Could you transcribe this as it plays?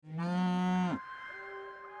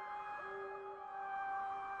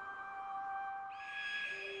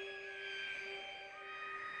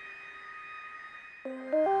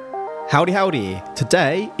Howdy, howdy.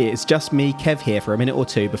 Today, it's just me, Kev, here for a minute or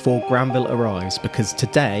two before Granville arrives, because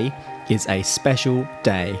today is a special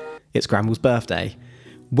day. It's Granville's birthday.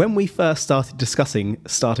 When we first started discussing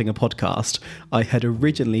starting a podcast, I had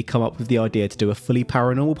originally come up with the idea to do a fully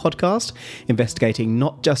paranormal podcast, investigating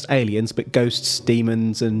not just aliens, but ghosts,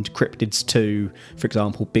 demons, and cryptids too, for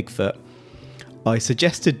example, Bigfoot. I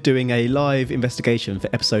suggested doing a live investigation for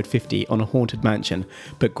episode 50 on a haunted mansion,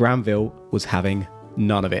 but Granville was having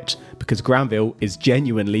none of it, because Granville is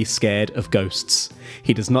genuinely scared of ghosts.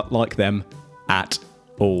 He does not like them at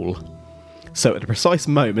all. So at the precise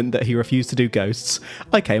moment that he refused to do ghosts,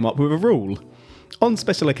 I came up with a rule. On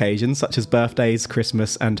special occasions such as birthdays,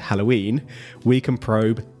 Christmas and Halloween, we can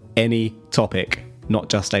probe any topic, not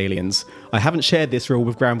just aliens. I haven't shared this rule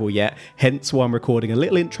with Granville yet, hence why I'm recording a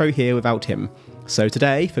little intro here without him. So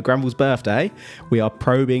today, for Granville's birthday, we are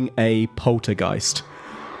probing a poltergeist.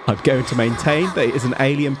 I'm going to maintain that it is an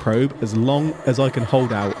alien probe as long as I can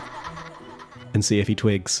hold out and see if he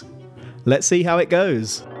twigs. Let's see how it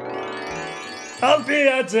goes. I'll be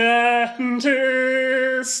a dentist,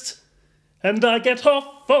 and I get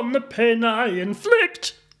off on the pain I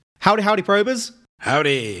inflict. Howdy, howdy, probers.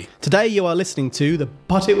 Howdy. Today you are listening to the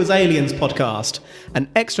But It Was Aliens podcast, an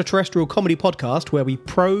extraterrestrial comedy podcast where we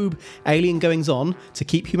probe alien goings-on to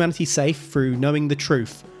keep humanity safe through knowing the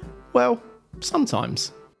truth. Well,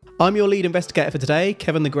 sometimes. I'm your lead investigator for today,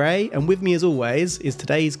 Kevin the Grey, and with me as always is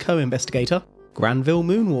today's co-investigator, Granville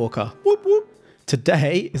Moonwalker. Whoop whoop.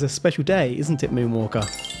 Today is a special day, isn't it, Moonwalker?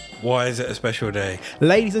 Why is it a special day?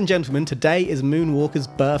 Ladies and gentlemen, today is Moonwalker's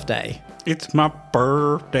birthday. It's my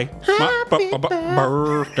birthday. My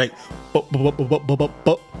birthday.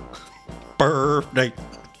 Birthday.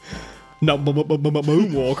 No,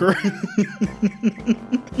 Moonwalker.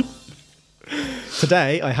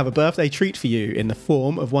 Today, I have a birthday treat for you in the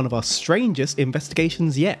form of one of our strangest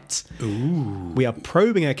investigations yet. Ooh. We are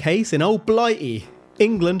probing a case in Old Blighty,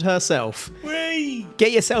 England herself. Whee!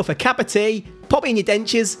 Get yourself a cup of tea, pop in your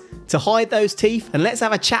dentures to hide those teeth, and let's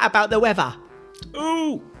have a chat about the weather.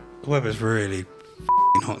 Ooh. The weather's really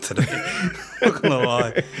hot today. Not gonna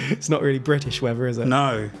lie. It's not really British weather, is it?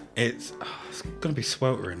 No, it's gonna be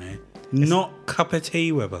sweltering here. Not cup of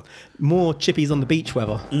tea weather. More chippies on the beach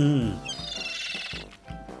weather.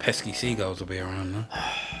 Pesky seagulls will be around now.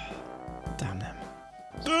 Damn them.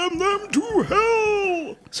 Damn them to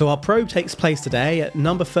hell! So our probe takes place today at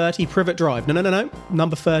number 30 Privet Drive. No.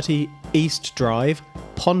 Number 30 East Drive,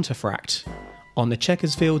 Pontefract, on the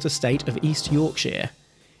Chequersfields estate of East Yorkshire.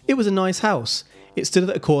 It was a nice house. It stood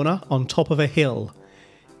at a corner on top of a hill.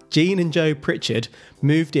 Jean and Joe Pritchard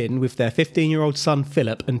moved in with their 15-year-old son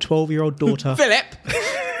Philip and 12-year-old daughter... Philip!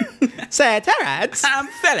 Sarah Terrence! I'm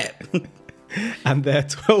Philip! And their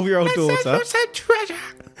 12-year-old daughter...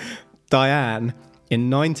 Diane, in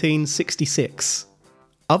 1966.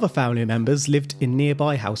 Other family members lived in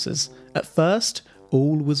nearby houses. At first,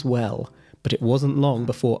 all was well, but it wasn't long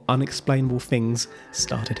before unexplainable things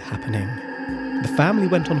started happening. The family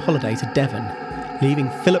went on holiday to Devon, leaving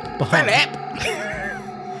Philip behind.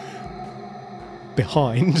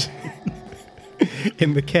 Behind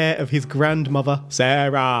in the care of his grandmother,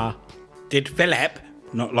 Sarah. Did Philip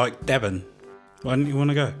not like Devon? Why didn't you want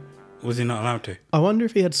to go? Was he not allowed to? I wonder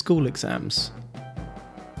if he had school exams.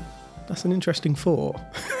 That's an interesting thought.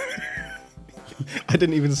 I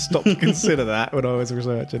didn't even stop to consider that when I was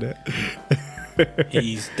researching it.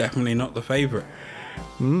 He's definitely not the favourite.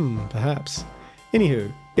 Perhaps.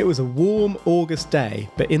 Anywho, it was a warm August day,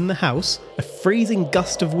 but in the house, a freezing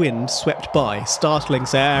gust of wind swept by, startling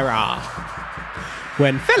Sarah.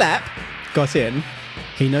 When Philip got in,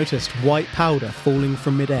 he noticed white powder falling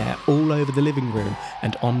from midair all over the living room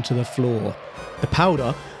and onto the floor. The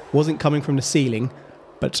powder wasn't coming from the ceiling,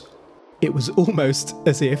 but it was almost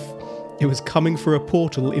as if it was coming through a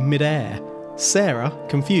portal in midair. Sarah,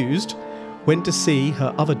 confused, went to see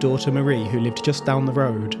her other daughter Marie, who lived just down the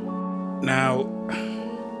road. Now,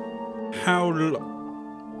 hold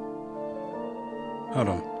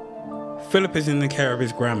on. Philip is in the care of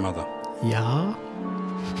his grandmother. Yeah?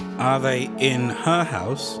 Are they in her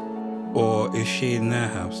house, or is she in their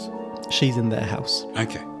house? She's in their house.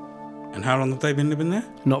 Okay. And how long have they been living there?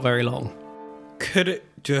 Not very long. Could it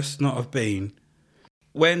just not have been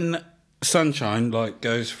when sunshine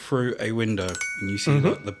goes through a window and you see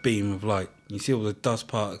the beam of light, you see all the dust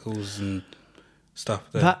particles and stuff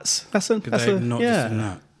there? That's Could they not just in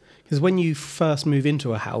that? Because when you first move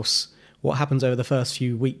into a house, what happens over the first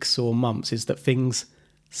few weeks or months is that things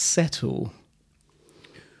settle.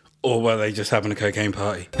 Or were they just having a cocaine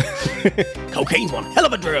party? Cocaine's one hell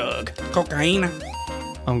of a drug. Cocaine.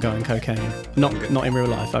 I'm going cocaine. Not in real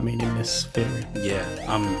life, I mean in this theory. Yeah,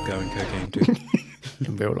 I'm going cocaine too.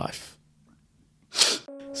 In real life.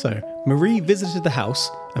 So, Marie visited the house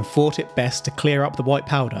and thought it best to clear up the white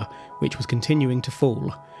powder, which was continuing to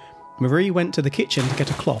fall. Marie went to the kitchen to get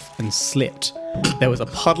a cloth and slipped. There was a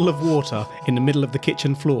puddle of water in the middle of the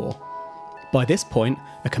kitchen floor. By this point,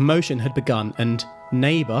 a commotion had begun and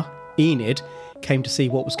neighbour, Enid, came to see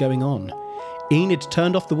what was going on. Enid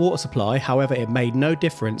turned off the water supply, however it made no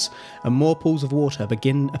difference, and more pools of water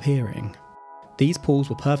began appearing. These pools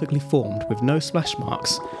were perfectly formed with no splash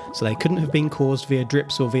marks, so they couldn't have been caused via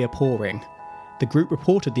drips or via pouring. The group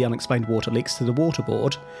reported the unexplained water leaks to the water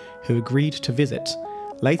board, who agreed to visit.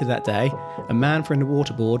 Later that day, a man from the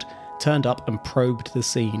water board turned up and probed the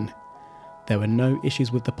scene. There were no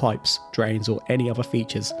issues with the pipes, drains or any other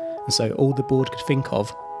features, and so all the board could think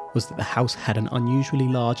of was that the house had an unusually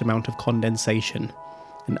large amount of condensation.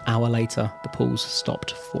 An hour later, the pools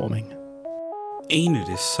stopped forming. Enid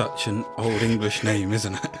is such an old English name,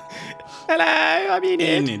 isn't it? Hello, I'm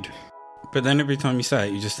Enid. Enid. But then every time you say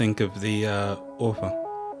it, you just think of the author.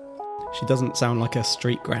 She doesn't sound like a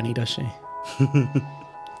street granny, does she?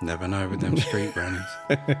 Never know with them street grannies.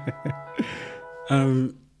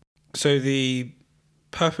 So the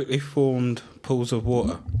perfectly formed pools of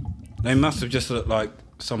water, they must have just looked like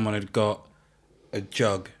someone had got a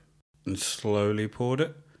jug and slowly poured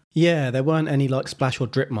it. Yeah, there weren't any like splash or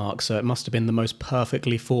drip marks, so it must have been the most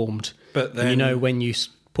perfectly formed. But then, and you know, when you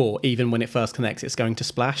pour, even when it first connects, it's going to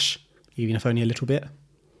splash, even if only a little bit.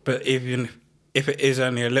 But even if it is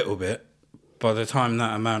only a little bit, by the time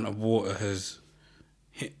that amount of water has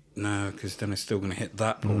hit, no, because then it's still going to hit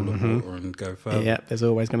that pool of water and go further. Yeah, there's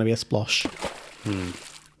always going to be a splosh.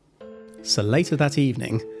 So later that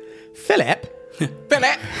evening, Philip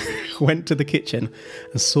went to the kitchen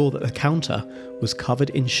and saw that the counter was covered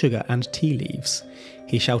in sugar and tea leaves.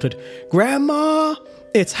 He shouted, "Grandma,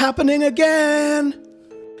 it's happening again!"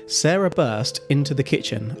 Sarah burst into the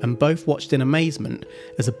kitchen and both watched in amazement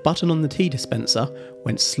as a button on the tea dispenser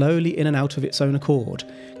went slowly in and out of its own accord,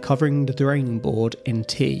 covering the draining board in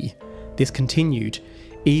tea. This continued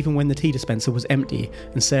even when the tea dispenser was empty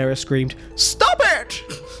and Sarah screamed, "Stop it!"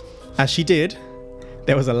 As she did,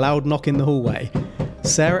 there was a loud knock in the hallway.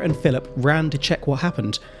 Sarah and Philip ran to check what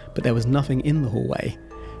happened, but there was nothing in the hallway.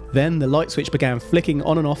 Then the light switch began flicking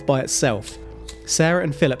on and off by itself. Sarah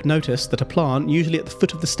and Philip noticed that a plant, usually at the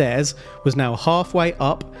foot of the stairs, was now halfway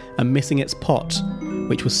up and missing its pot,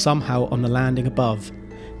 which was somehow on the landing above.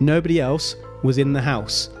 Nobody else was in the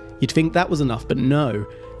house. You'd think that was enough, but no.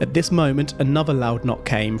 At this moment, another loud knock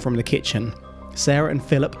came from the kitchen. Sarah and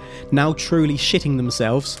Philip, now truly shitting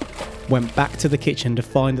themselves, went back to the kitchen to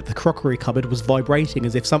find that the crockery cupboard was vibrating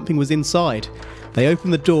as if something was inside. They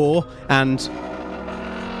opened the door and...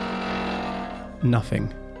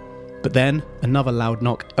 nothing. But then, another loud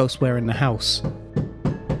knock elsewhere in the house.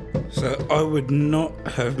 So I would not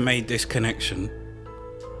have made this connection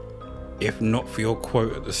if not for your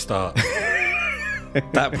quote at the start.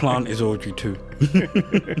 That plant is Audrey 2.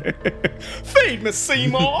 Feed me,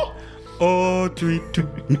 Seymour! Audrey 2.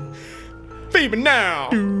 Feed me now!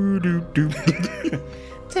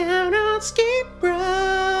 Down on Skid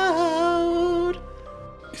Road.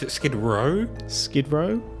 Is it Skid Row? Skid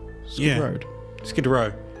Row? Skid Road. Skid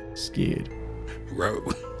Row. Skid Row.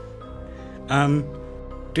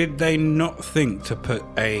 Did they not think to put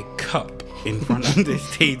a cup in front of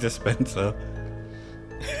this tea dispenser?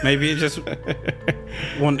 Maybe it just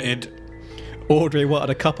wanted... Audrey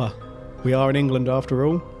wanted a cuppa. We are in England after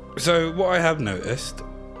all. So what I have noticed,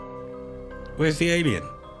 where's the alien?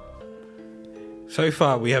 So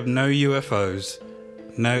far we have no UFOs,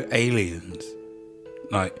 no aliens.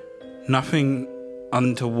 Like, nothing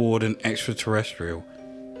untoward and extraterrestrial.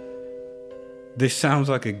 This sounds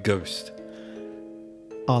like a ghost.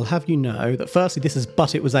 I'll have you know that firstly, this is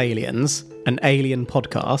But It Was Aliens, an alien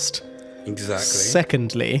podcast. Exactly.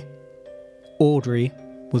 Secondly, Audrey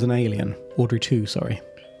was an alien. Audrey 2, sorry.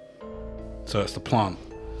 So it's the plant.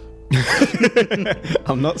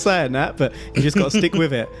 I'm not saying that, but you just got to stick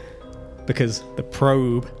with it because the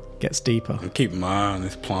probe gets deeper. I'm keeping my eye on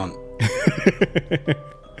this plant.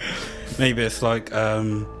 Maybe it's like,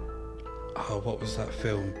 what was that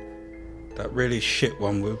film? That really shit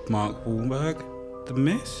one with Mark Wahlberg? The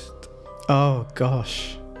Mist? Oh,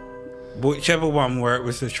 gosh. Whichever one where it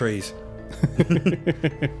was the trees.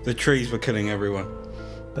 The trees were killing everyone.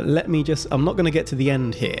 But let me just... I'm not going to get to the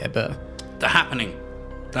end here, but... The Happening.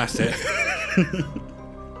 That's it.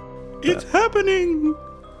 It's happening.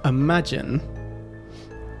 Imagine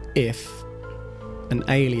if an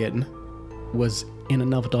alien was in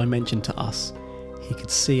another dimension to us. He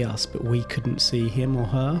could see us, but we couldn't see him or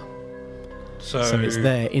her. So it's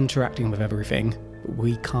there interacting with everything, but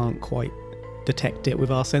we can't quite detect it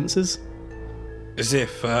with our senses. as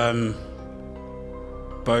if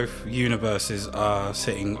both universes are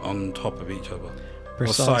sitting on top of each other.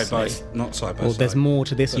 Precisely. Or not side by Well, side. there's more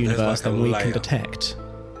to this But there's universe like a than we can layer. detect.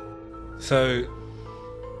 So,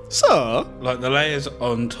 like the layers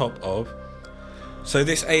on top of. So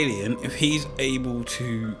this alien, if he's able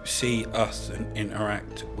to see us and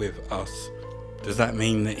interact with us, does that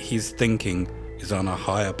mean that his thinking is on a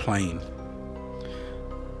higher plane?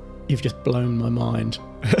 You've just blown my mind.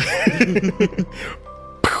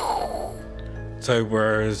 So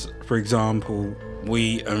whereas, for example,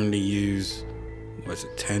 we only use,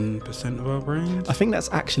 10% of our brains? I think that's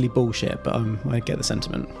actually bullshit, but I get the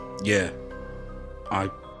sentiment. Yeah, I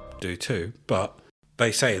do too. But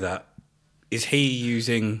they say that. Is he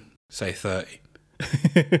using, say, 30?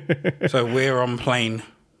 So we're on plane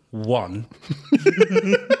 1.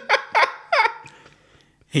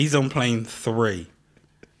 He's on plane 3.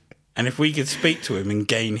 And if we could speak to him and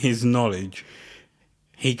gain his knowledge,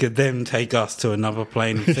 he could then take us to another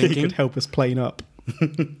plane of He thinking. could help us plane up.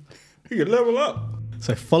 He could level up.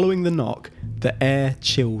 So following the knock, the air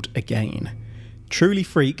chilled again. Truly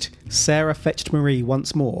freaked, Sarah fetched Marie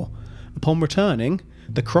once more. Upon returning,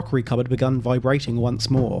 the crockery cupboard began vibrating once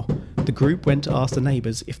more. The group went to ask the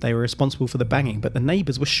neighbours if they were responsible for the banging, but the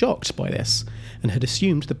neighbours were shocked by this and had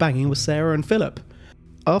assumed the banging was Sarah and Philip.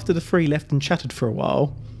 After the three left and chatted for a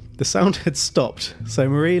while, the sound had stopped, so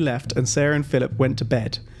Marie left and Sarah and Philip went to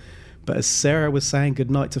bed. But as Sarah was saying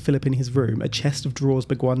goodnight to Philip in his room, a chest of drawers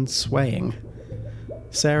began swaying.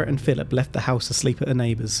 Sarah and Philip left the house to sleep at the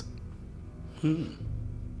neighbours'.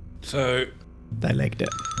 So They legged it.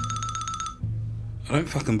 I don't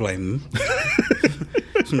fucking blame them.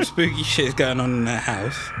 Some spooky shit is going on in their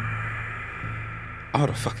house. I would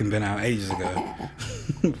have fucking been out ages ago.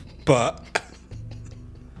 But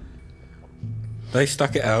they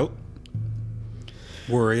stuck it out.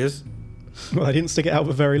 Warriors. Well, they didn't stick it out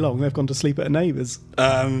for very long. They've gone to sleep at a neighbour's.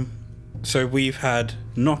 So we've had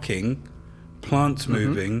knocking, plants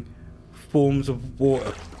moving, forms of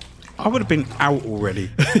water. I would have been out already.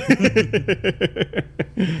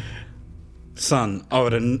 Son, I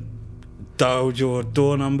would have dialed your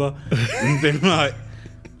door number and been like,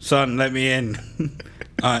 son, let me in.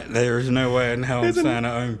 Alright, there is no way in hell I'm staying at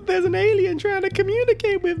home. There's an alien trying to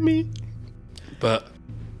communicate with me. But,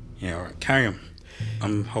 yeah, alright, carry on.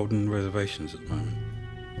 I'm holding reservations at the moment.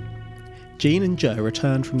 Jean and Joe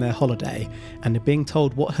returned from their holiday and being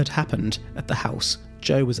told what had happened at the house,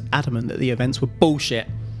 Joe was adamant that the events were bullshit.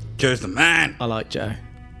 Joe's the man. I like Joe.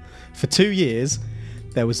 For 2 years,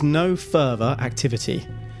 there was no further activity.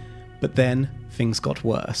 But then, things got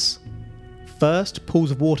worse. First,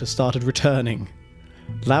 pools of water started returning.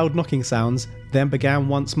 Loud knocking sounds then began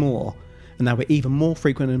once more, and they were even more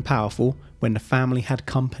frequent and powerful when the family had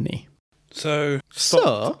company. So,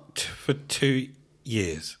 So? for 2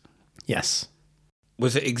 years. Yes,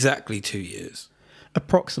 Was it exactly 2 years?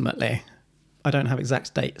 approximately. I don't have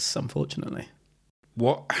exact dates, unfortunately.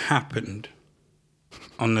 What happened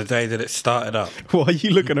on the day that it started up? What are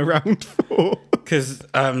you looking around for? Because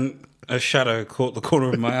a shadow caught the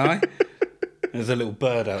corner of my eye. There's a little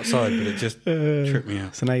bird outside, but it just tripped me out.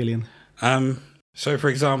 It's an alien. So, for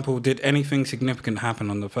example, did anything significant happen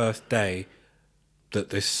on the first day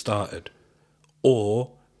that this started?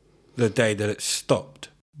 Or the day that it stopped?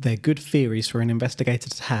 They're good theories for an investigator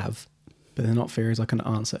to have, but they're not theories I can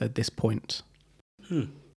answer at this point.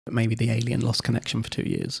 But maybe the alien lost connection for 2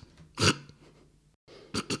 years. Has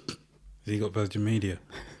he got Virgin Media?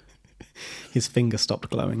 His finger stopped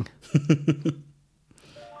glowing.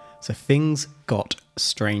 So things got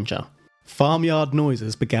stranger. Farmyard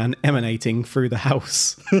noises began emanating through the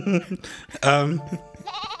house. It's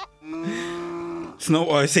not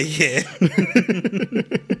what I see here.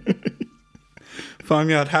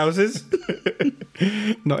 Farmyard houses?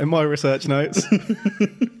 Not in my research notes.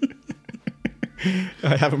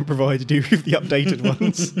 I haven't provided you with the updated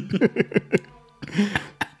ones.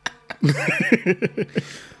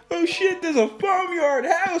 Oh shit, there's a farmyard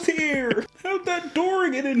house here! How'd that door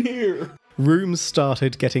get in here? Rooms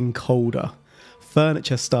started getting colder.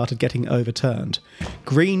 Furniture started getting overturned.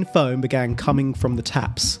 Green foam began coming from the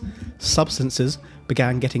taps. Substances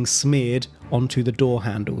began getting smeared onto the door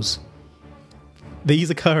handles. These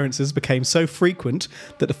occurrences became so frequent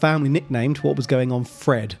that the family nicknamed what was going on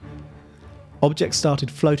Fred. Objects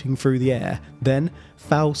started floating through the air. Then,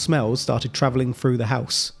 foul smells started travelling through the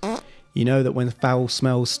house. You know that when foul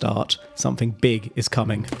smells start, something big is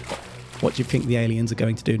coming. What do you think the aliens are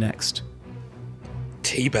going to do next?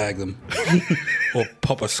 teabag them or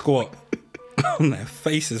pop a squat on their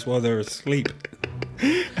faces while they're asleep.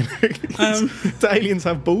 Do aliens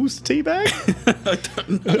have balls to teabag? I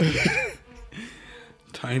don't know.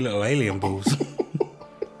 Tiny little alien balls.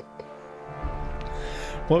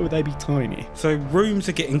 Why would they be tiny? So rooms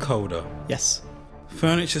are getting colder. Yes.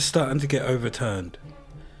 Furniture's starting to get overturned.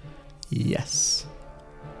 Yes.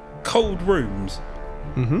 Cold rooms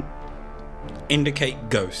indicate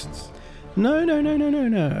ghosts. No.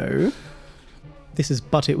 This is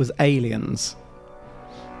But It Was Aliens.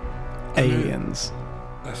 Aliens.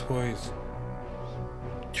 That's why it's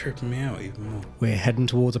tripping me out even more. We're heading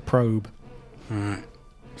towards a probe. Alright.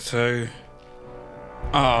 So...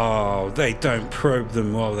 Oh, they don't probe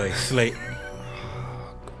them while they sleep.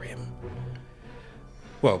 Grim.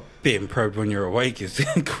 Well, being probed when you're awake is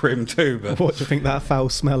grim too, but... What do you think that foul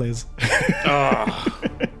smell is?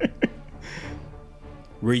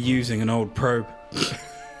 Reusing an old probe.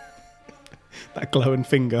 That glowing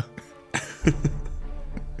finger.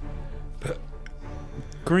 But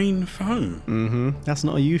green foam. That's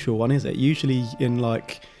not a usual one, is it? Usually in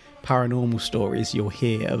like paranormal stories you'll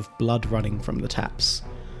hear of blood running from the taps,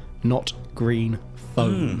 not green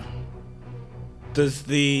foam. Does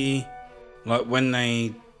the... Like when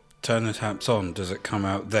they turn the taps on, does it come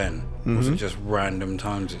out then? Or is it just random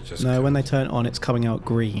times it just... No, when they turn it on it's coming out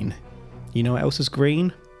green. You know what else is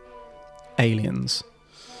green? Aliens.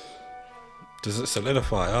 Does it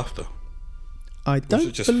solidify after? I don't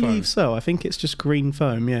it just believe foam? so. I think it's just green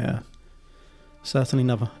foam, yeah. Certainly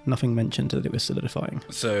nothing mentioned that it was solidifying.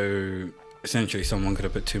 So essentially someone could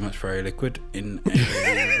have put too much fairy liquid in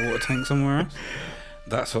a water tank somewhere else.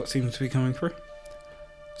 That's what seems to be coming through.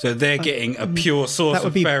 So they're getting a pure source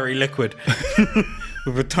of fairy liquid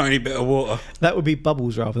with a tiny bit of water. That would be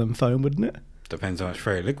bubbles rather than foam, wouldn't it? Depends how much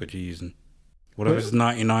fairy liquid you're using. What if it's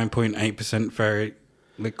 99.8% fairy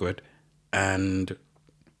liquid and...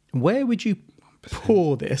 Where would you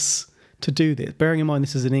pour this to do this? Bearing in mind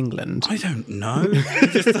this is in England. I don't know.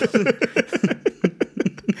 It just doesn't...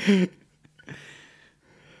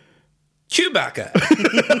 Chewbacca.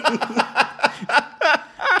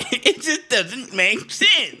 It just doesn't make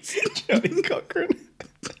sense. Johnny Cochran.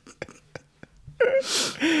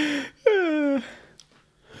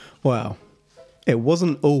 Wow. It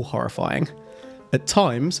wasn't all horrifying. At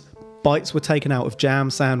times, bites were taken out of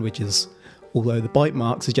jam sandwiches, although the bite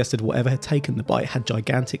mark suggested whatever had taken the bite had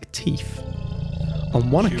gigantic teeth.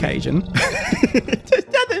 On one occasion... It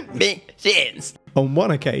just doesn't make sense. On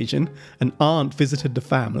one occasion, an aunt visited the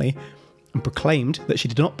family and proclaimed that she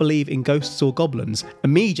did not believe in ghosts or goblins.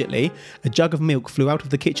 Immediately, a jug of milk flew out of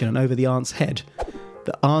the kitchen and over the aunt's head.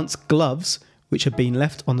 The aunt's gloves, which had been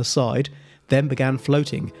left on the side, then began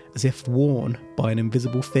floating as if worn by an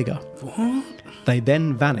invisible figure. What? They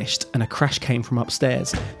then vanished and a crash came from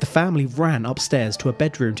upstairs. The family ran upstairs to a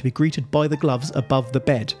bedroom to be greeted by the gloves above the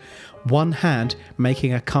bed, one hand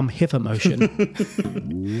making a come hither motion.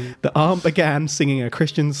 The aunt began singing a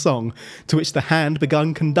Christian song, to which the hand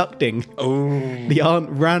began conducting. Oh. The aunt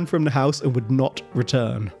ran from the house and would not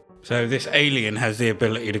return. So this alien has the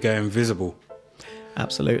ability to go invisible.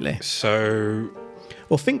 Absolutely. So...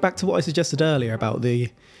 Well, think back to what I suggested earlier about in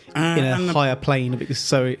a higher plane.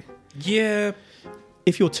 So yeah...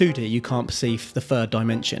 If you're 2D, you can't perceive the third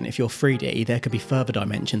dimension. If you're 3D, there could be further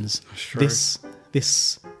dimensions. That's true.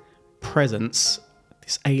 This presence,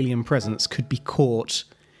 this alien presence, could be caught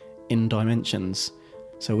in dimensions.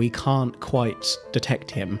 So we can't quite detect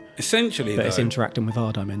him. Essentially, but it's though, interacting with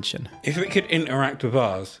our dimension. If it could interact with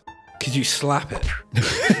ours, could you slap it?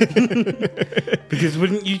 Because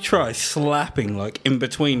wouldn't you try slapping, like, in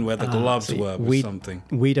between where the gloves were with something?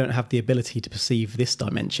 We don't have the ability to perceive this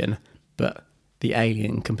dimension, but... the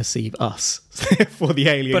alien can perceive us. Therefore, the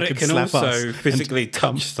alien but it can can slap us also physically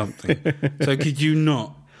touch something. So could you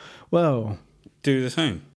not do the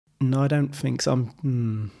same? No, I don't think so.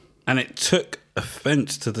 And it took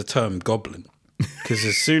offence to the term goblin. Because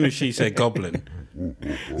as soon as she said goblin,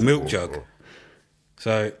 milk jug.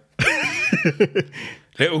 So,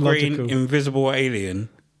 little green invisible alien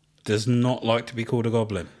does not like to be called a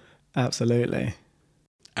goblin. Absolutely.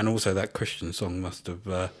 And also that Christian song must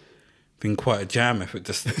have... been quite a jam if it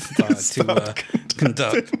just started to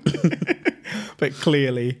conduct. But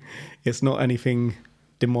clearly it's not anything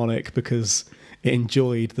demonic because it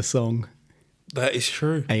enjoyed the song. That is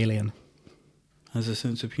true. Alien. Has a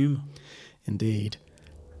sense of humour. Indeed.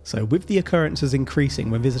 So with the occurrences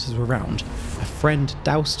increasing when visitors were around, a friend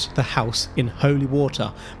doused the house in holy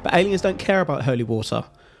water. But aliens don't care about holy water.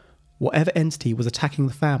 Whatever entity was attacking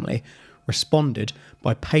the family responded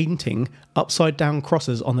by painting upside-down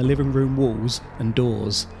crosses on the living room walls and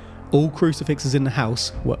doors. All crucifixes in the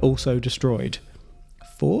house were also destroyed.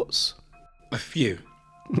 Thoughts? A few.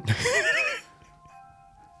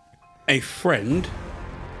 A friend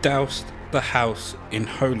doused the house in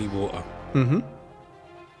holy water. Mm-hmm.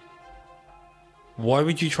 Why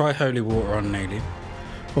would you try holy water on an alien?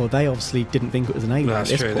 Well, they obviously didn't think it was an alien Well, at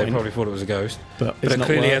that's this true. point. They probably thought it was a ghost. But But it's it not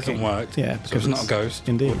clearly working. hasn't worked. Yeah, So because it's not a ghost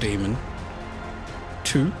or indeed. demon.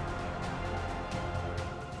 2.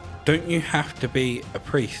 Don't you have to be a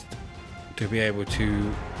priest to be able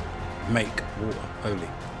to make water holy?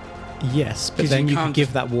 Yes, but 'Cause then you you can can't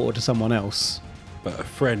give that water to someone else. But a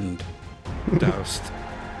friend doused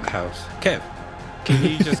the house. Kev, can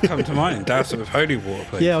you just come to mine and douse it with holy water,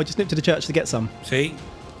 please? Yeah, I just nipped to the church to get some. See?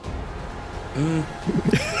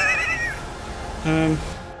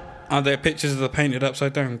 Are there pictures of the painted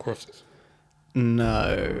upside down crosses?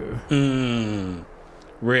 No.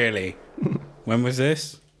 Really? When was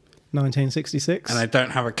this? 1966. And they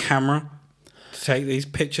don't have a camera to take these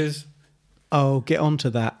pictures? I'll get onto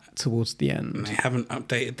that towards the And end. they haven't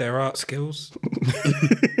updated their art skills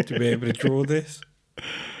to be able to draw this?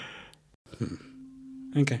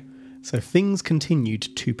 Okay. So things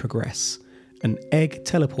continued to progress. An egg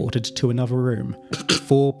teleported to another room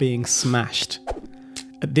before being smashed.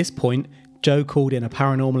 At this point, Joe called in a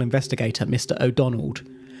paranormal investigator, Mr. O'Donnell.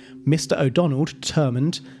 Mr. O'Donnell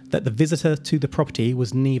determined that the visitor to the property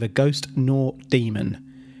was neither ghost nor demon.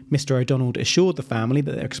 Mr. O'Donnell assured the family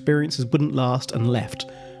that their experiences wouldn't last and left.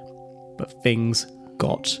 But things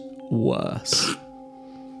got worse.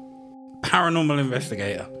 Paranormal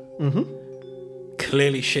investigator.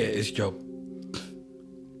 Clearly shit at his job.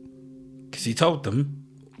 Because he told them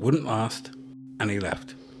wouldn't last and he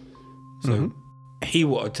left. So he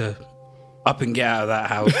wanted to up and get out of that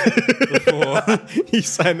house before. He's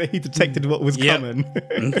saying that he detected what was Yep. coming.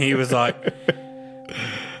 And he was like,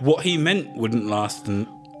 what he meant wouldn't last and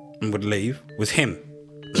would leave was him.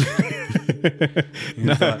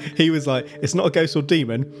 He was like, it's not a ghost or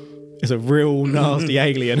demon, it's a real nasty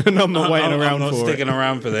alien, and I'm not waiting around I'm not for sticking it.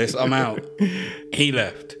 around for this. I'm out. He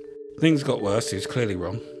left. Things got worse. He was clearly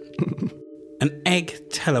wrong. An egg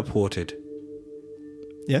teleported.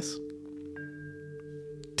 Yes?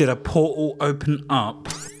 Did a portal open up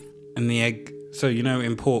and the egg... So, you know,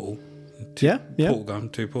 in Portal... Yeah, yeah. Portal gun,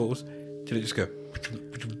 2 portals. Did it just go...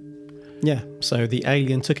 Yeah, so the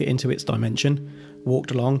alien took it into its dimension,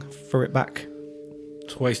 walked along, threw it back.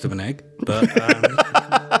 It's a waste of an egg. But...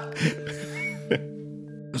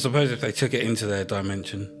 I suppose if they took it into their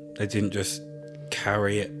dimension, they didn't just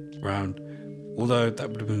carry it around. Although that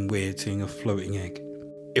would have been weird seeing a floating egg.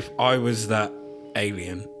 If I was that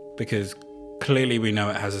alien, because clearly we know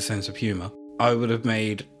it has a sense of humour, I would have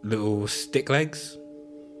made little stick legs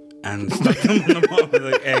and stuck them on the bottom of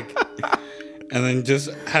the egg. And then just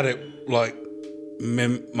had it like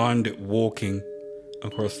mind it walking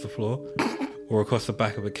across the floor or across the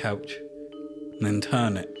back of a couch. And then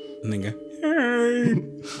turn it and then go,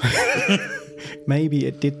 Maybe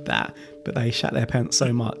it did that, but they shat their pants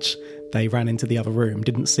so much, they ran into the other room,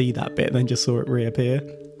 didn't see that bit, then just saw it reappear.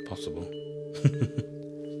 possible.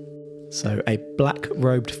 So a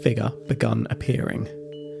black-robed figure begun appearing.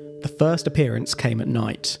 The first appearance came at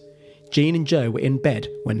night. Jean and Joe were in bed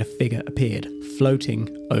when the figure appeared,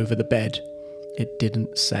 floating over the bed. It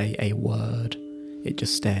didn't say a word. It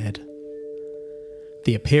just stared.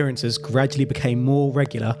 The appearances gradually became more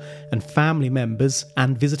regular, and family members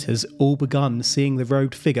and visitors all begun seeing the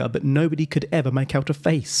robed figure, but nobody could ever make out a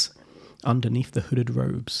face underneath the hooded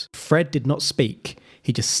robes. Fred did not speak.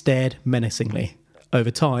 He just stared menacingly. Over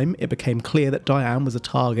time, it became clear that Diane was a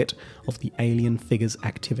target of the alien figure's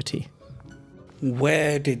activity.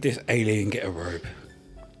 Where did this alien get a robe?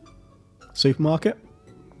 Supermarket?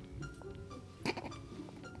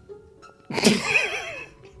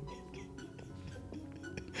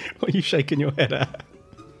 What are you shaking your head at?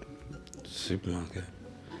 Supermarket.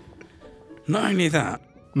 Not only that,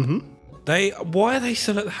 why are they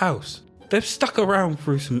still at the house? They've stuck around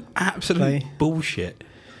through some absolute bullshit.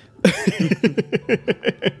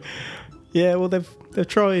 Yeah, well, they've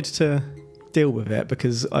tried to deal with it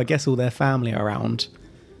because I guess all their family are around,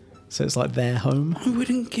 so it's like their home. I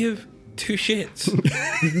wouldn't give 2 shits.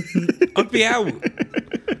 I'd be out.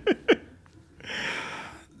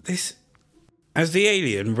 This, as the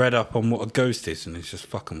alien read up on what a ghost is, and it's just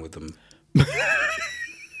fucking with them.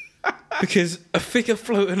 Because a figure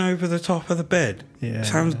floating over the top of the bed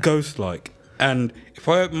sounds ghost-like, and if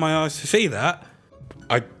I open my eyes to see that,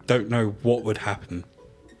 I don't know what would happen.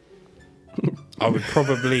 I would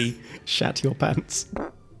probably Shat your pants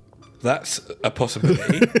That's a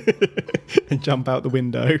possibility. and jump out the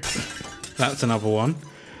window. That's another one.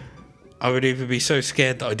 I would either be so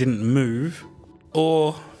scared that I didn't move,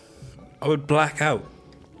 or I would black out.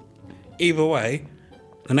 Either way,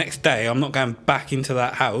 the next day I'm not going back into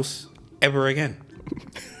that house ever again.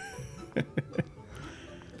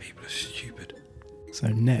 People are stupid. So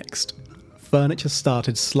next, furniture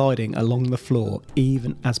started sliding along the floor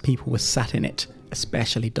even as people were sat in it,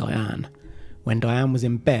 especially Diane. When Diane was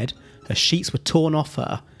in bed, her sheets were torn off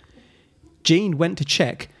her. Jean went to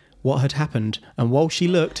check what had happened, and while she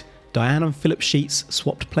looked, Diane and Philip's sheets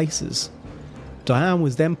swapped places. Diane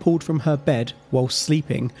was then pulled from her bed while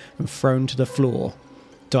sleeping and thrown to the floor.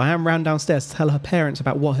 Diane ran downstairs to tell her parents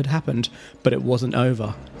about what had happened, but it wasn't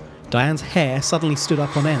over. Diane's hair suddenly stood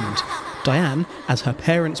up on end. Diane, as her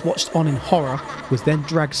parents watched on in horror, was then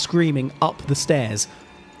dragged screaming up the stairs.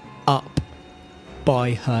 Up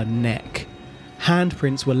by her neck.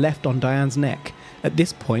 Handprints were left on Diane's neck. At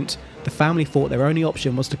this point, the family thought their only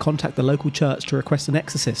option was to contact the local church to request an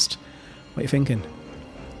exorcist. What are you thinking?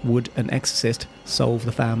 Would an exorcist solve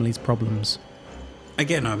the family's problems?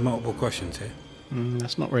 Again, I have multiple questions here.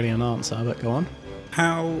 That's not really an answer, but go on.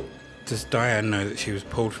 How does Diane know that she was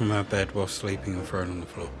pulled from her bed while sleeping and thrown on the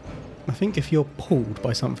floor? I think if you're pulled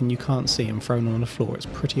by something you can't see and thrown on the floor, it's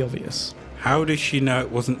pretty obvious. How does she know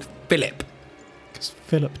it wasn't Philip? Because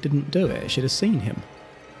Philip didn't do it. She'd have seen him.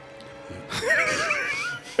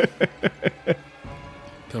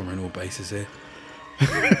 Covering all bases here.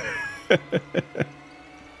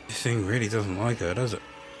 This thing really doesn't like her, does it?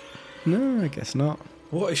 No, I guess not.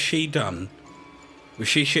 What has she done? Was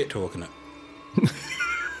she shit talking it?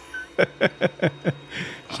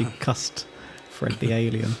 She cussed Fred the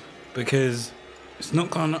alien. Because it's not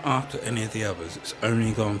gone after any of the others, it's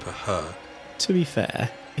only gone for her. To be fair,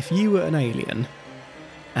 if you were an alien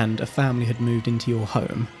and a family had moved into your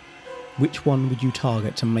home, which one would you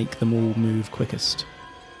target to make them all move quickest?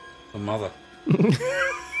 The mother.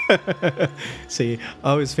 See,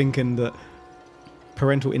 I was thinking that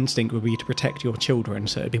parental instinct would be to protect your children,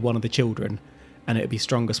 so it'd be one of the children, and it'd be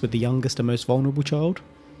strongest with the youngest and most vulnerable child.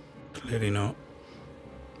 Clearly not.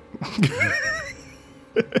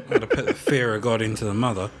 I'd have put the fear of God into the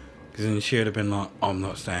mother, because then she would have been like, I'm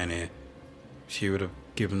not staying here. She would have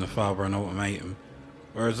given the father an ultimatum.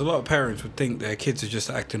 Whereas a lot of parents would think their kids are just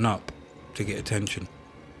acting up to get attention.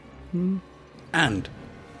 And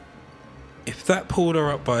if that pulled her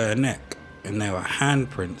up by her neck and there were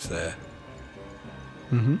handprints there,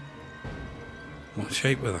 what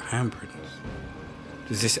shape were the handprints?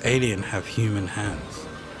 Does this alien have human hands?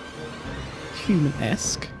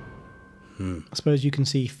 Human-esque. I suppose you can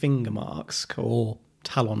see finger marks or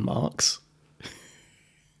talon marks.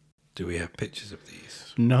 Do we have pictures of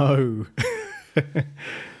these? No.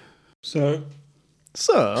 So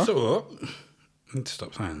I need to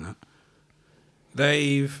stop saying that.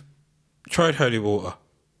 They've tried holy water.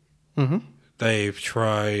 They've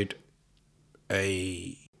tried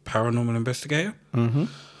a paranormal investigator.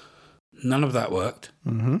 None of that worked.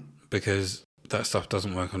 Because that stuff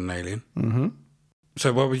doesn't work on an alien.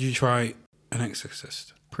 So why would you try an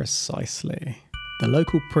exorcist? Precisely. The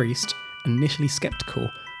local priest, initially sceptical,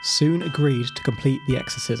 soon agreed to complete the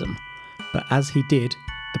exorcism. But as he did,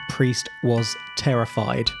 the priest was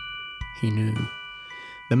terrified. He knew.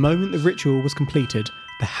 The moment the ritual was completed,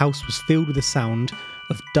 the house was filled with the sound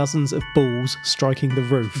of dozens of balls striking the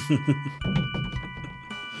roof.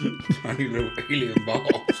 Tiny little alien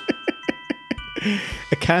balls.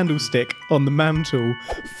 A candlestick on the mantle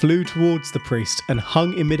flew towards the priest and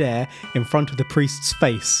hung in midair in front of the priest's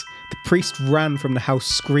face. The priest ran from the house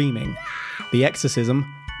screaming. The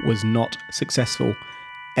exorcism was not successful.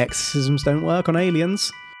 Exorcisms don't work on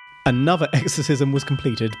aliens. Another exorcism was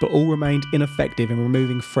completed, but all remained ineffective in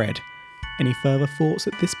removing Fred. Any further thoughts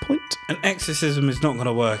at this point? An exorcism is not going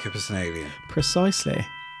to work if it's an alien. Precisely.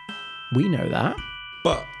 We know that.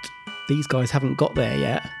 But These guys haven't got there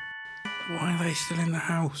yet. why are they still in the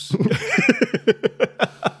house?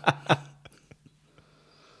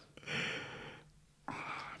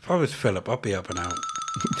 If I was Philip, I'd be up and out.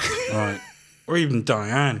 Right. Or even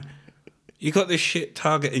Diane. You got this shit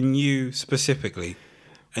targeting you specifically,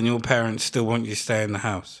 and your parents still want you to stay in the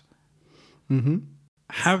house.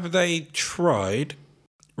 Have they tried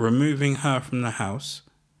removing her from the house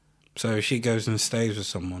so she goes and stays with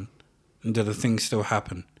someone? And do the things still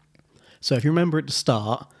happen? So if you remember at the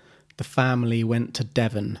start, the family went to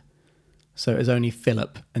Devon. So it was only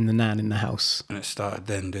Philip and the nan in the house. And it started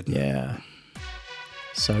then, didn't it? Yeah.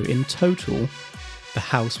 So in total, the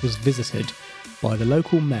house was visited by the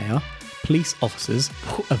local mayor, police officers,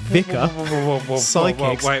 a vicar,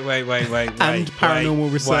 psychics, Wait, and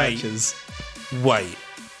paranormal researchers. Wait.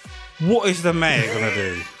 What is the mayor going to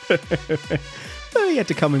do? Well, he had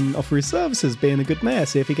to come and offer his services, being a good mayor,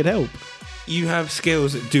 see if he could help. You have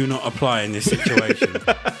skills that do not apply in this situation.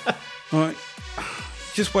 Right?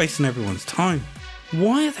 Just wasting everyone's time.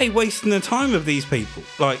 Why are they wasting the time of these people?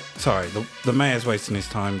 Like, sorry, the mayor's wasting his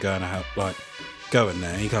time going to help, like, going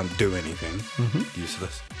there. He can't do anything.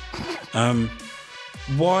 Useless.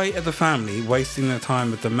 Why are the family wasting their time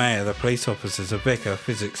with the mayor, the police officers, the vicar,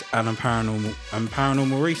 physics, and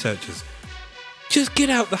paranormal researchers? Just get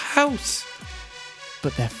out the house.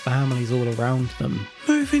 But their family's all around them.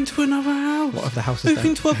 Move into another house. What if the house is Move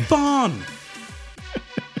into a barn.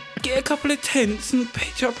 Get a couple of tents and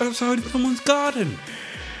pitch up outside in someone's garden.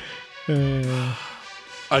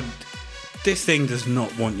 This thing does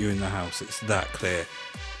not want you in the house. It's that clear.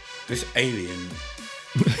 This alien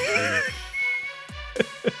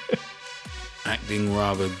acting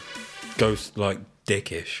rather ghost-like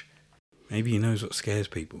dickish. Maybe he knows what scares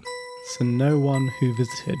people. So no one who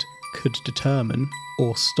visited could determine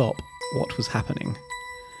or stop what was happening.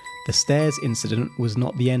 The stairs incident was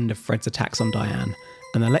not the end of Fred's attacks on Diane.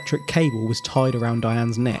 An electric cable was tied around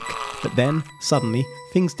Diane's neck, but then, suddenly,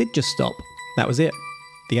 things did just stop. That was it.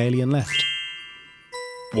 The alien left.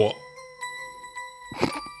 What?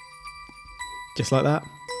 Just like that.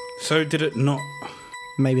 So did it not...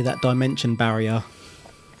 Maybe that dimension barrier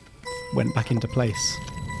went back into place.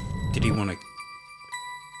 Did he want to...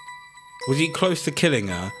 Was he close to killing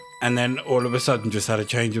her, and then all of a sudden just had a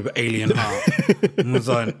change of alien heart? And was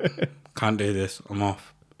like, can't do this, I'm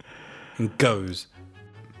off. And goes.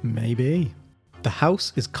 Maybe. The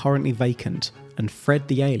house is currently vacant, and Fred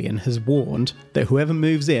the alien has warned that whoever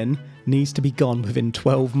moves in needs to be gone within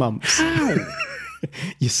 12 months. How?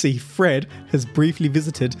 You see, Fred has briefly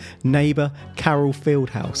visited neighbour Carol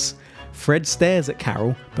Fieldhouse. Fred stares at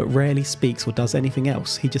Carol, but rarely speaks or does anything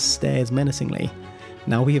else. He just stares menacingly.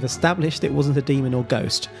 Now we have established it wasn't a demon or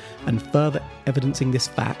ghost, and further evidencing this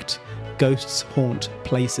fact, ghosts haunt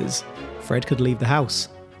places. Fred could leave the house.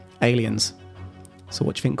 Aliens. So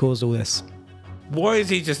what do you think caused all this? Why has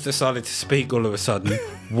he just decided to speak all of a sudden?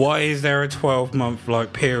 Why is there a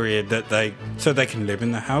 12-month period that they can live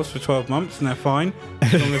in the house for 12 months and they're fine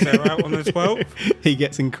as long as they're out on the 12th? He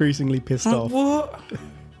gets increasingly pissed off. What?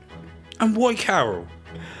 And why Carol?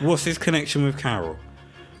 What's his connection with Carol?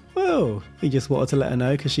 Well, he just wanted to let her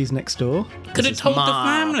know because she's next door. Could have told the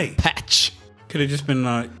family. Patch. Could have just been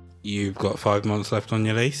like, you've got 5 months left on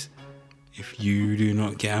your lease. If you do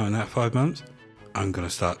not get out in that 5 months, I'm going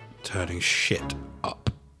to start turning shit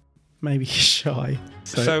up. Maybe he's shy.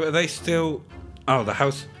 So are they still... Oh, the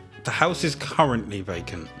house is currently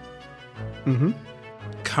vacant. Mm-hmm.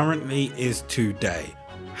 Currently is today.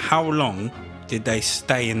 How long did they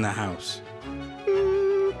stay in the house?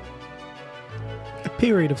 A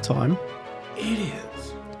period of time.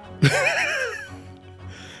 Idiots.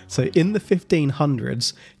 So in the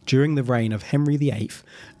 1500s, during the reign of Henry VIII,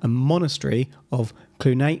 a monastery of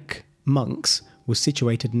Cluniac monks was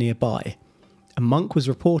situated nearby. A monk was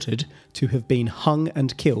reported to have been hung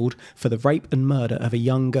and killed for the rape and murder of a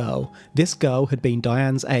young girl. This girl had been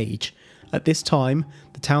Diane's age. At this time,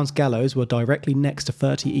 the town's gallows were directly next to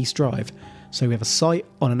 30 East Drive, so we have a site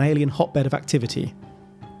on an alien hotbed of activity.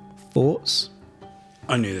 Thoughts?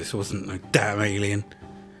 I knew this wasn't no damn alien.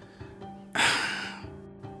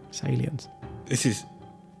 It's aliens.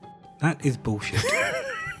 That is bullshit.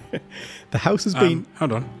 The house has been...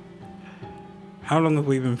 Hold on. How long have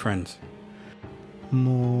we been friends?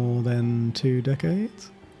 More than 2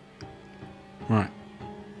 decades. Right.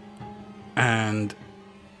 And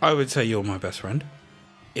I would say you're my best friend.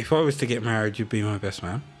 If I was to get married, you'd be my best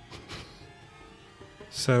man.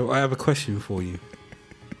 So I have a question for you.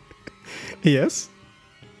 Yes?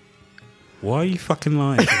 Why are you fucking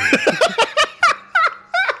lying to me?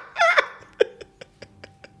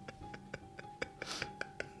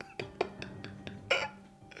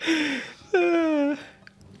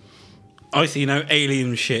 I see no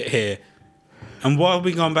alien shit here. And why have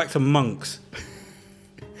we gone back to monks?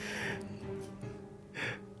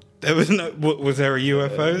 There was no... Was there a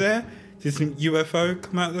UFO there? Did some UFO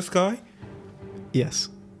come out of the sky? Yes.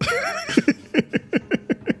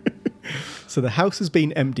 So the house has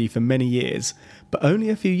been empty for many years, but only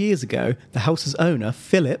a few years ago, the house's owner,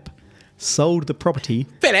 Philip, sold the property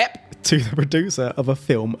to the producer of a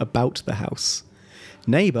film about the house.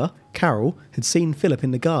 Neighbour, Carol, had seen Philip in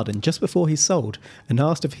the garden just before he sold and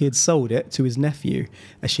asked if he had sold it to his nephew,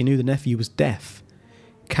 as she knew the nephew was deaf.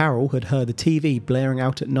 Carol had heard the TV blaring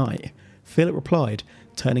out at night. Philip replied,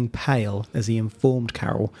 turning pale as he informed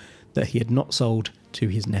Carol that he had not sold to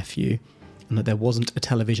his nephew and that there wasn't a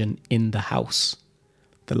television in the house.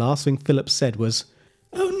 The last thing Philip said was,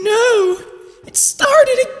 "Oh no, it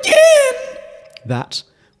started again!" That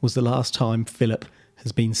was the last time Philip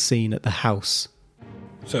has been seen at the house.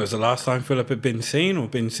 So it was the last time Philip had been seen or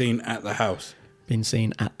been seen at the house? Been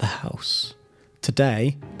seen at the house.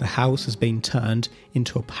 Today, the house has been turned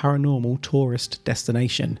into a paranormal tourist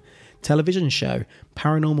destination. Television show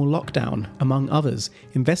Paranormal Lockdown, among others,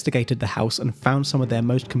 investigated the house and found some of their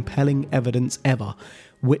most compelling evidence ever,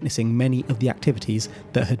 witnessing many of the activities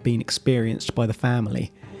that had been experienced by the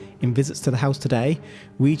family. In visits to the house today,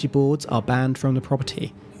 Ouija boards are banned from the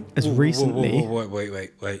property. As recently...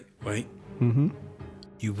 Wait. Mm-hmm.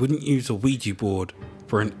 You wouldn't use a Ouija board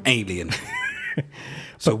for an alien.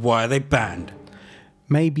 So why are they banned?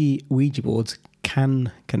 Maybe Ouija boards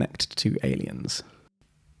can connect to aliens.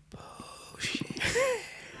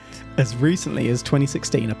 As recently as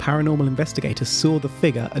 2016, a paranormal investigator saw the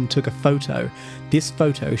figure and took a photo. This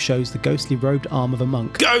photo shows the ghostly robed arm of a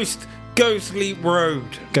monk. Ghostly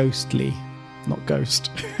robed. Ghostly, not ghost.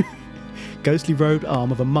 Ghostly robed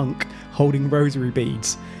arm of a monk holding rosary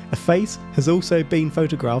beads. A face has also been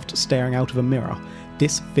photographed staring out of a mirror.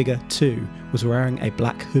 This figure too was wearing a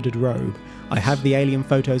black hooded robe. I have the alien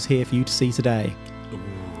photos here for you to see today.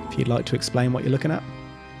 If you'd like to explain what you're looking at.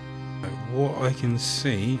 What I can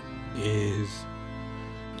see is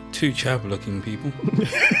two chab-looking people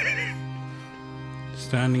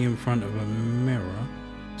standing in front of a mirror.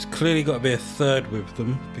 There's clearly got to be a third with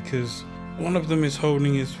them because one of them is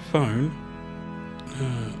holding his phone.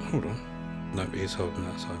 Hold on. No, he is holding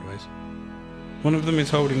that sideways. One of them is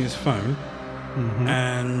holding his phone,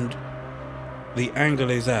 and the angle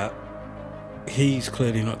is at. He's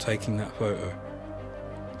clearly not taking that photo.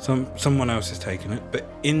 Someone else is taking it, but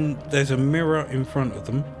there's a mirror in front of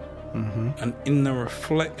them, and in the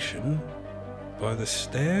reflection by the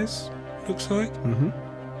stairs, looks like,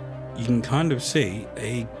 you can kind of see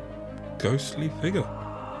a ghostly figure.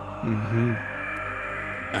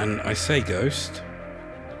 And I say ghost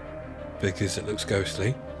because it looks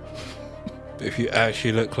ghostly, but if you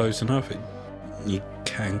actually look close enough, you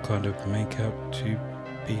can kind of make out two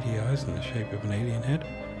beady eyes in the shape of an alien head.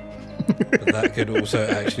 But that could also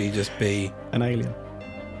actually just be an alien.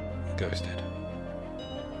 A ghost head.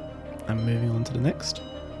 And moving on to the next.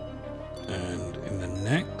 And in the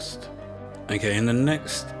next,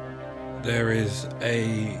 there is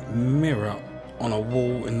a mirror on a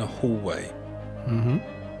wall in the hallway.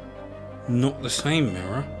 Not the same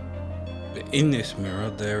mirror, but in this mirror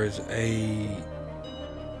there is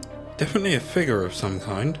definitely a figure of some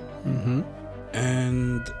kind.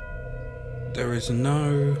 And there is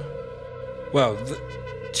no... Well,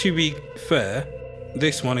 to be fair,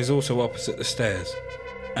 this one is also opposite the stairs.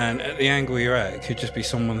 And at the angle you're at, it could just be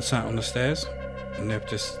someone sat on the stairs. And they've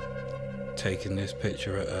just taken this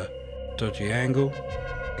picture at a dodgy angle.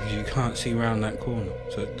 Because you can't see round that corner.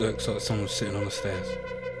 So it looks like someone's sitting on the stairs.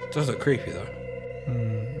 It does look creepy though.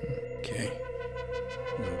 Okay.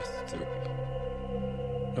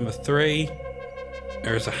 Number three.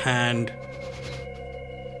 There is a hand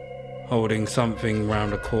holding something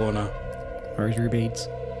round a corner. Rosary beads.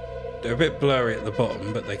 They're a bit blurry at the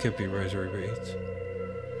bottom, but they could be rosary beads.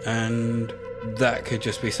 And that could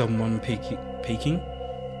just be someone peeking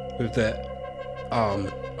with their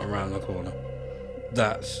arm around the corner.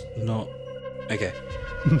 That's not... Okay.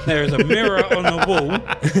 There is a mirror on the wall,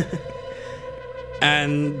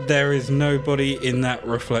 and there is nobody in that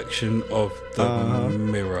reflection of the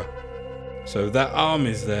mirror. So that arm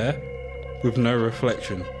is there with no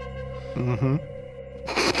reflection.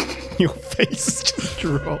 Your face just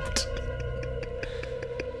dropped.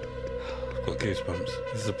 I've got goosebumps.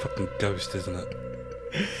 This is a fucking ghost, isn't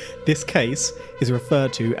it? This case is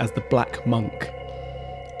referred to as the Black Monk.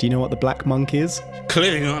 Do you know what the Black Monk is?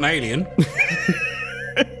 Clearly not an alien.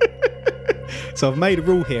 So I've made a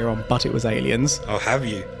rule here on But It Was Aliens. Oh, have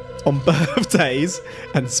you? On birthdays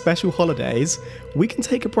and special holidays, we can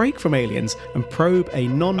take a break from aliens and probe a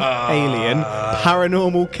non-alien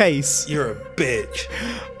paranormal case. You're a bitch.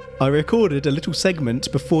 I recorded a little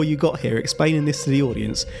segment before you got here explaining this to the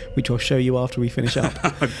audience, which I'll show you after we finish up.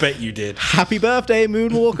 I bet you did. Happy birthday,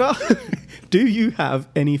 Moonwalker! Do you have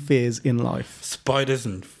any fears in life? Spiders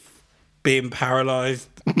and being paralysed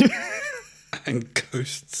and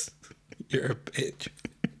ghosts. You're a bitch.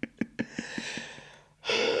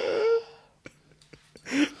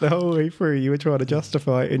 The whole way through, you were trying to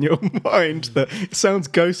justify it in your mind that it sounds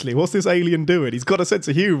ghostly. What's this alien doing? He's got a sense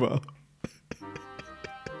of humour.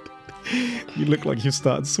 You look like you've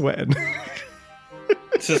started sweating.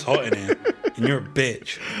 It's just hot in here, and you're a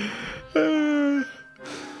bitch.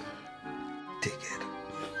 Dickhead.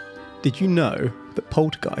 Did you know that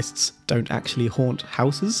poltergeists don't actually haunt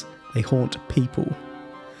houses? They haunt people.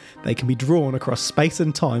 They can be drawn across space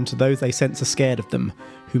and time to those they sense are scared of them,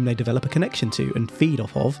 whom they develop a connection to and feed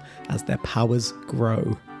off of as their powers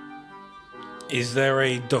grow. Is there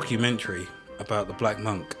a documentary about the Black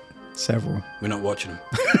Monk? Several. We're not watching them.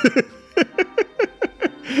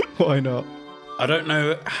 Why not? I don't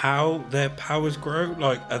know how their powers grow.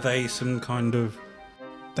 Like, are they some kind of...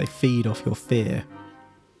 They feed off your fear.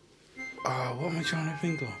 Oh, what am I trying to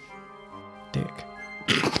think of? Dick.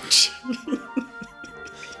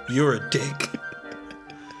 You're a dick.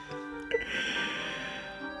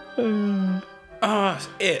 It's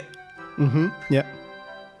it. Yeah.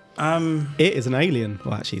 It is an alien.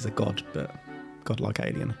 Well, actually, he's a god, but godlike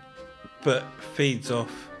alien. But feeds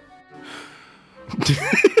off.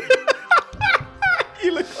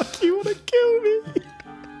 You look like you want to kill me.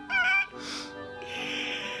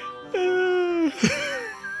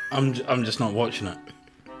 I'm just not watching it.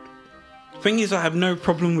 Thing is, I have no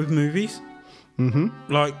problem with movies.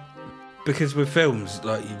 Like, because with films,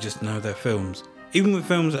 like, you just know they're films. Even with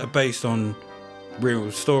films that are based on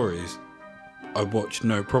real stories, I watch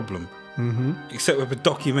no problem. Except with a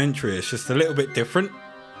documentary, it's just a little bit different.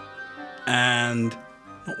 And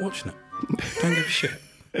not watching it. Don't give a shit.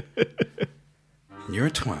 You're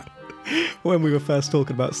a twat. When we were first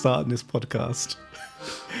talking about starting this podcast,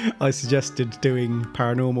 I suggested doing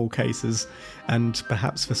paranormal cases and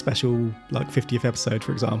perhaps for special, like 50th episode,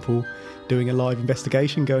 for example, doing a live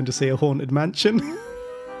investigation, going to see a haunted mansion.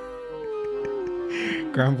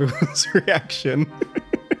 Granville's reaction.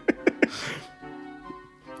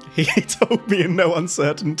 He told me in no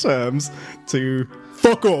uncertain terms to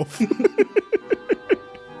fuck off.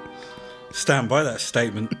 Stand by that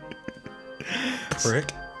statement.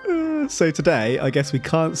 Prick. So today, I guess we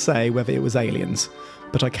can't say whether it was aliens,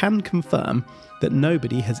 but I can confirm that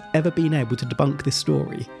nobody has ever been able to debunk this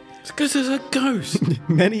story. It's because there's a ghost.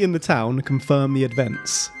 Many in the town confirm the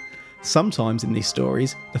events. Sometimes in these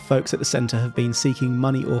stories, the folks at the centre have been seeking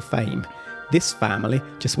money or fame. This family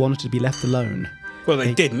just wanted to be left alone. Well,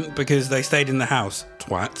 they didn't, because they stayed in the house,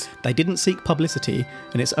 twat. They didn't seek publicity,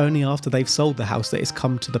 and it's only after they've sold the house that it's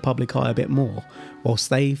come to the public eye a bit more, whilst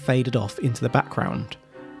they faded off into the background.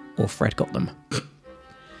 Or Fred got them.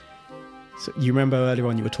 So you remember earlier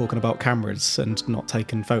on you were talking about cameras and not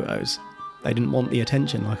taking photos? They didn't want the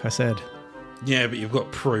attention, like I said. Yeah, but you've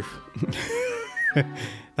got proof.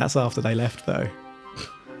 That's after they left, though.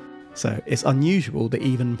 So it's unusual that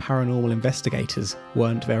even paranormal investigators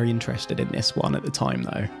weren't very interested in this one at the time,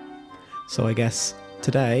 though. So I guess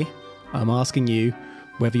today I'm asking you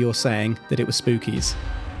whether you're saying that it was spookies.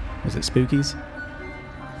 Was it spookies?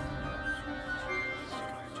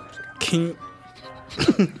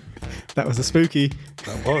 That was a spooky.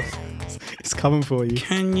 That was. It's coming for you.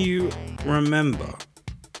 Can you remember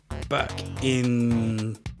back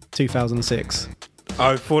in 2006?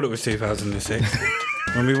 I thought it was 2006.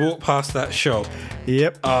 When we walked past that shop.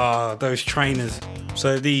 Yep. Those trainers.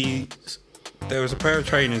 So there was a pair of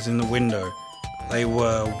trainers in the window. They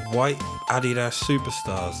were white Adidas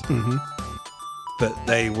Superstars. But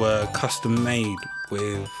they were custom made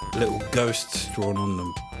with little ghosts drawn on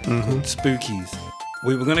them. Called Spookies.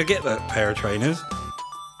 We were going to get that pair of trainers.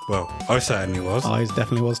 Well, I certainly was. I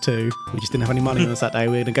definitely was too. We just didn't have any money on us that day.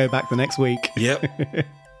 We were going to go back the next week. Yep. It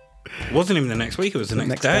wasn't even the next week, it was the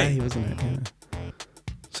next day. Wasn't it? Yeah.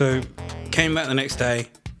 So, came back the next day,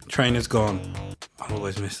 trainer's gone. I'll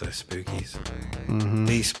always miss those spookies.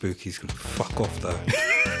 These spookies can fuck off though.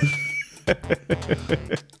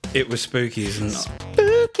 It was spookies and...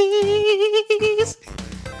 Spookies!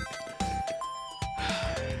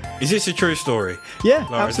 Is this a true story? Yeah,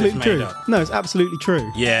 Or is this absolutely made true. up? No, it's absolutely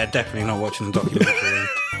true. Yeah, definitely not watching the documentary then.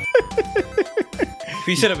 If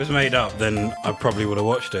you said it was made up, then I probably would have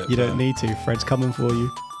watched it. You don't need to. Fred's coming for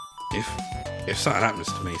you. If something happens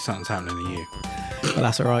to me, something's happening to you. But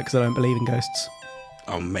that's alright, because I don't believe in ghosts.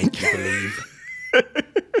 I'll make you believe.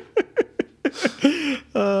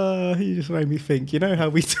 You just made me think. You know how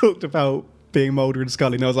we talked about being Mulder and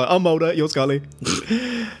Scully? And I was like, I'm Mulder, you're Scully.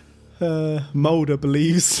 Mulder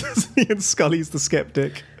believes and Scully's the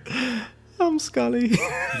skeptic. I'm Scully.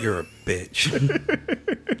 You're a bitch.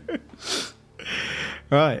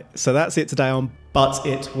 Right, so that's it today on But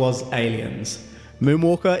It Was Aliens.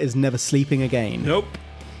 Moonwalker is never sleeping again. Nope.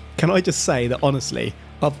 Can I just say that honestly,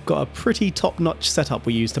 I've got a pretty top-notch setup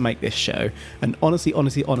we use to make this show, and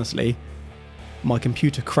honestly, my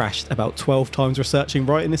computer crashed about 12 times researching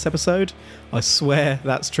writing this episode. I swear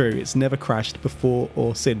that's true. It's never crashed before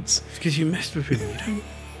or since. It's because you messed with him.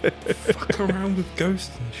 You don't fuck around with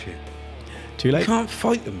ghosts and shit. Too You late? can't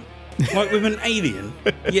fight them. Like with an alien.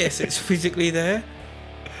 Yes, it's physically there.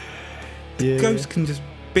 Yeah. Ghost can just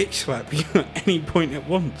bitch slap you at any point it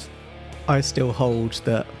wants. I still hold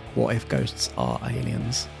that what if ghosts are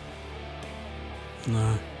aliens?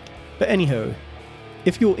 No. But anywho,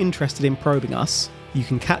 if you're interested in probing us, you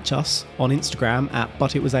can catch us on Instagram at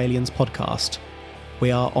But It Was Aliens Podcast.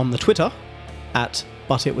 We are on the Twitter at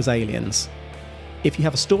But It Was Aliens. If you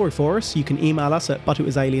have a story for us, you can email us at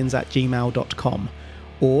butitwasaliens@gmail.com,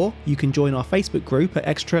 or you can join our Facebook group at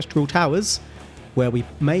Extraterrestrial Towers, where we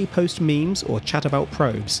may post memes or chat about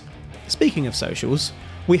probes. Speaking of socials,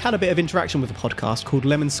 we had a bit of interaction with a podcast called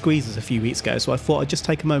Lemon Squeezers a few weeks ago, so I thought I'd just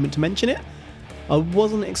take a moment to mention it. I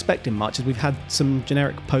wasn't expecting much, as we've had some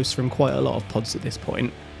generic posts from quite a lot of pods at this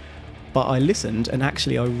point, but I listened and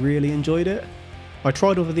actually I really enjoyed it. I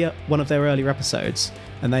tried over one of their earlier episodes,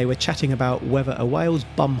 and they were chatting about whether a whale's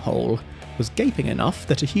bumhole was gaping enough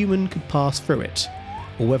that a human could pass through it,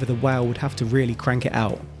 or whether the whale would have to really crank it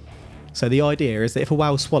out. So the idea is that if a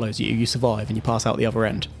whale swallows you, you survive and you pass out the other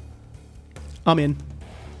end. I'm in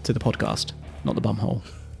to the podcast, not the bumhole.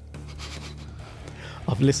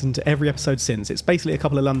 I've listened to every episode since. It's basically a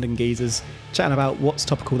couple of London geezers chatting about what's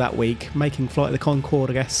topical that week, making Flight of the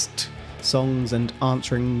Conchords songs and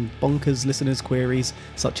answering bonkers listeners' queries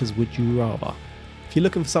such as would you rather. If you're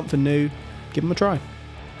looking for something new, give them a try.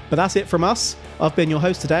 But that's it from us. I've been your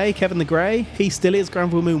host today, Kevin the Grey. He still is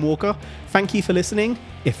Granville Moonwalker. Thank you for listening.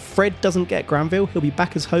 If Fred doesn't get Granville, he'll be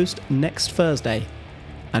back as host next Thursday.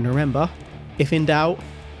 And remember, if in doubt,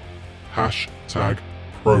 #probe.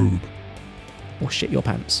 or shit your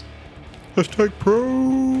pants.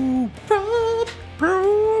 #probe.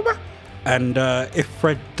 Probe. And if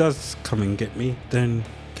Fred does come and get me, then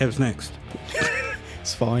Kev's next.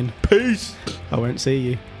 It's fine. Peace. I won't see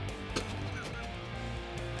you.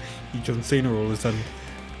 You John Cena all of a sudden.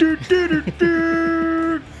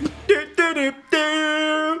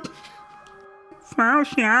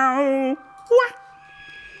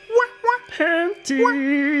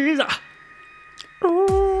 Panties.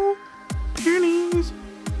 Oh, pennies.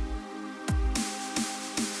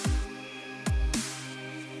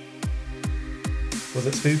 Was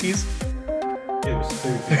it Spookies? It was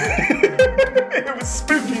spooky. It was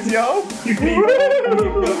Spookies, yo! You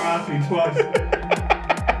got to ask me twice.